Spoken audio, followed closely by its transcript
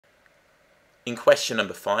In question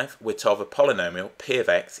number 5, we're told a polynomial p of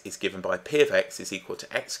x is given by p of x is equal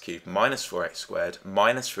to x cubed minus 4x squared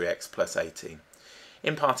minus 3x plus 18.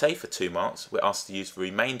 In part A for 2 marks, we're asked to use the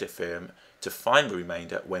remainder theorem to find the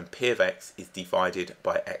remainder when p of x is divided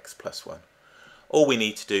by x plus 1. All we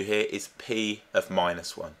need to do here is p of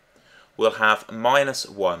minus 1. We'll have minus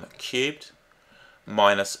 1 cubed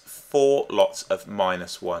minus 4 lots of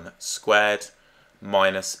minus 1 squared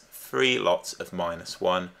minus 3 lots of minus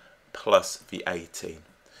 1 plus the 18.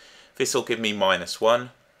 This will give me minus 1,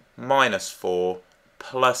 minus 4,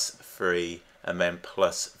 plus 3, and then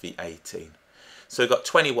plus the 18. So we've got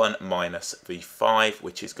 21 minus the 5,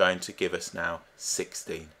 which is going to give us now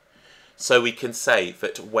 16. So we can say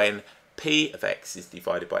that when p of x is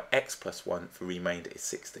divided by x plus 1, the remainder is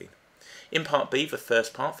 16. In part B, the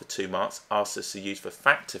first part for 2 marks asks us to use the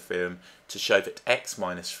factor theorem to show that x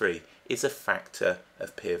minus 3 is a factor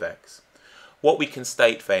of p of x. What we can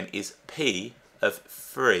state then is p of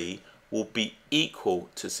 3 will be equal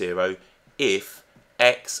to 0 if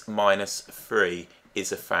x minus 3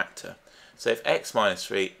 is a factor. So if x minus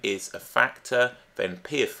 3 is a factor, then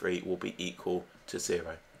p of 3 will be equal to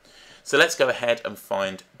 0. So let's go ahead and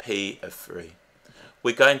find p of 3.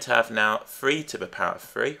 We're going to have now 3 to the power of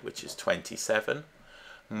 3, which is 27,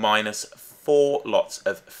 minus 4 lots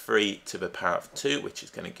of 3 to the power of 2, which is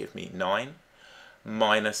going to give me 9,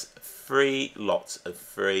 minus 3 lots of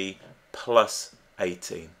 3 plus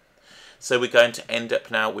 18. So we're going to end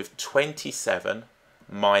up now with 27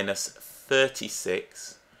 minus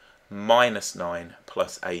 36 minus 9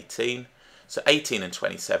 plus 18. So 18 and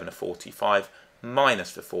 27 are 45,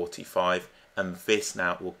 minus the 45, and this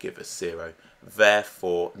now will give us 0.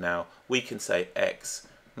 Therefore, now we can say x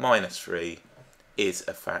minus 3 is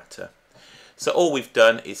a factor. So all we've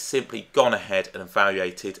done is simply gone ahead and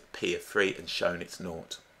evaluated p of 3 and shown it's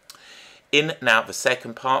naught. In now the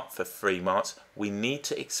second part for 3 marks, we need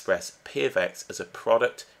to express p of x as a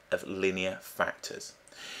product of linear factors.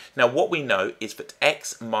 Now what we know is that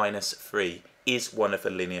x minus 3 is one of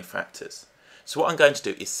the linear factors. So what I'm going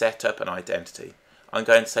to do is set up an identity. I'm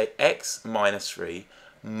going to say x minus 3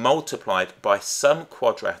 multiplied by some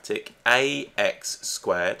quadratic ax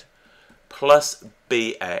squared plus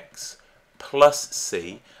bx plus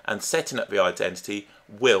c, and setting up the identity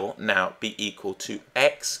will now be equal to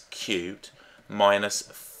x cubed minus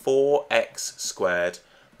 4x squared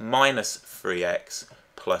minus 3x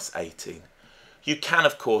plus 18. You can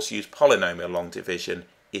of course use polynomial long division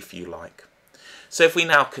if you like. So if we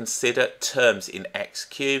now consider terms in x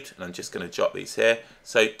cubed, and I'm just going to jot these here,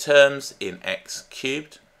 so terms in x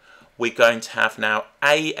cubed, we're going to have now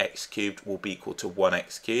ax cubed will be equal to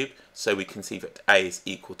 1x cubed, so we can see that a is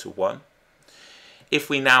equal to 1. If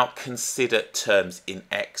we now consider terms in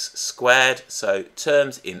x squared, so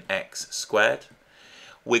terms in x squared,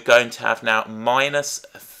 we're going to have now minus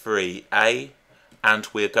 3a, and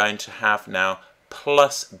we're going to have now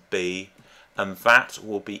plus b, and that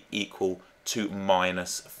will be equal to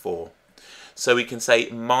minus 4. So we can say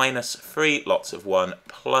minus 3 lots of 1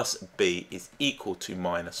 plus b is equal to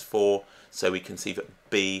minus 4, so we can see that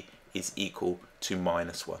b is equal to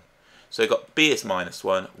minus 1. So we've got b is minus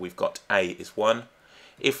 1, we've got a is 1.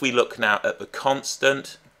 If we look now at the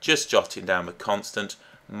constant, just jotting down the constant,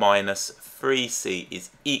 minus 3c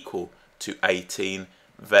is equal to 18,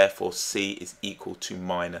 therefore c is equal to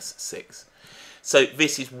minus 6. So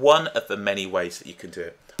this is one of the many ways that you can do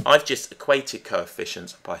it. I've just equated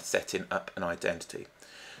coefficients by setting up an identity.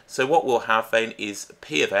 So what we'll have then is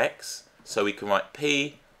p of x, so we can write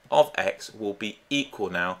p of x will be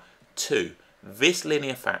equal now to this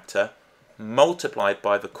linear factor multiplied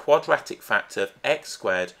by the quadratic factor of x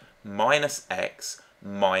squared minus x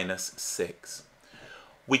minus 6.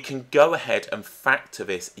 We can go ahead and factor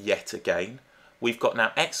this yet again. We've got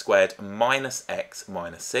now x squared minus x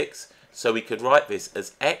minus 6, so we could write this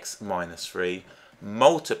as x minus 3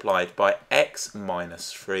 multiplied by x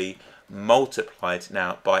minus 3 multiplied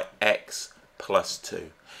now by x plus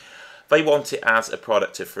 2. They want it as a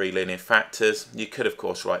product of 3 linear factors. You could of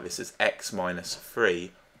course write this as x minus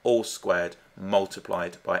 3 all squared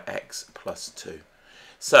multiplied by x plus 2.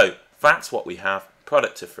 So that's what we have,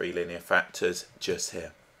 product of 3 linear factors just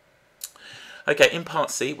here. Okay, in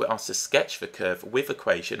part C we're asked to sketch the curve with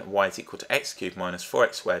equation y is equal to x cubed minus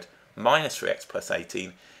 4x squared minus 3x plus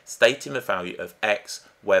 18, stating the value of x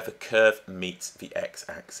where the curve meets the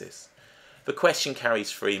x-axis. The question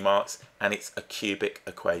carries 3 marks and it's a cubic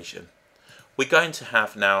equation. We're going to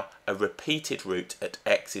have now a repeated root at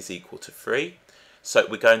x is equal to 3. So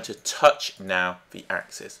we're going to touch now the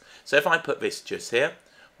axis. So if I put this just here,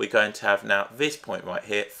 we're going to have now this point right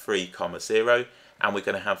here, 3, 0, and we're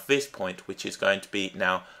going to have this point, which is going to be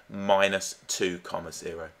now minus 2,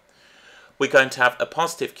 0. We're going to have a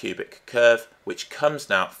positive cubic curve, which comes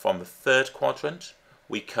now from the third quadrant.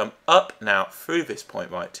 We come up now through this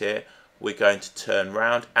point right here. We're going to turn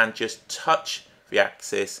round and just touch the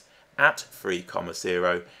axis at 3,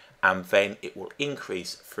 0, and then it will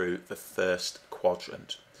increase through the first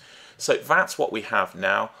quadrant. So that's what we have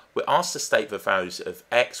now. We're asked to state the values of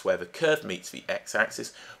x where the curve meets the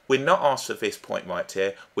x-axis. We're not asked for this point right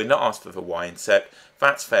here. We're not asked for the y-intercept.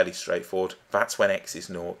 That's fairly straightforward. That's when x is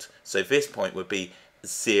 0. So this point would be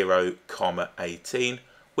 0, 18.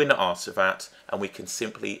 We're not asked for that, and we can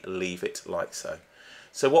simply leave it like so.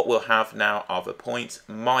 So what we'll have now are the points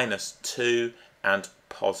minus 2 and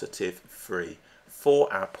positive 3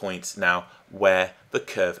 for our points now where the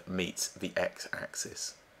curve meets the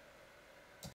x-axis.